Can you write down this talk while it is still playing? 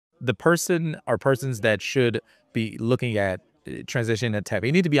the person or persons that should be looking at transition to tech,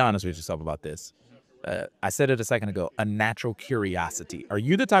 you need to be honest with yourself about this. I said it a second ago, a natural curiosity. Are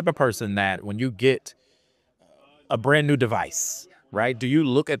you the type of person that when you get a brand new device, right? Do you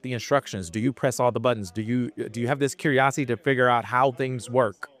look at the instructions? Do you press all the buttons? Do you have this curiosity to figure out how things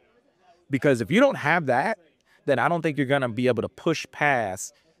work? Because if you don't have that, then I don't think you're gonna be able to push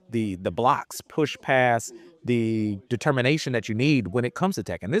past the blocks, push past the determination that you need when it comes to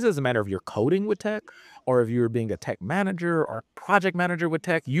tech. And this doesn't matter if you're coding with tech or if you're being a tech manager or project manager with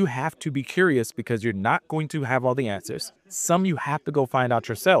tech. You have to be curious because you're not going to have all the answers. Some you have to go find out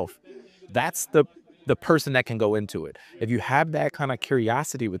yourself. That's the person that can go into it. If you have that kind of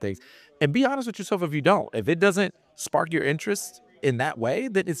curiosity with things, and be honest with yourself if you don't. If it doesn't spark your interest in that way,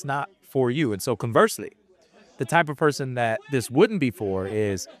 then it's not for you. And so conversely, the type of person that this wouldn't be for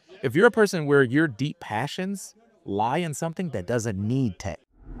is if you're a person where your deep passions lie in something that doesn't need tech.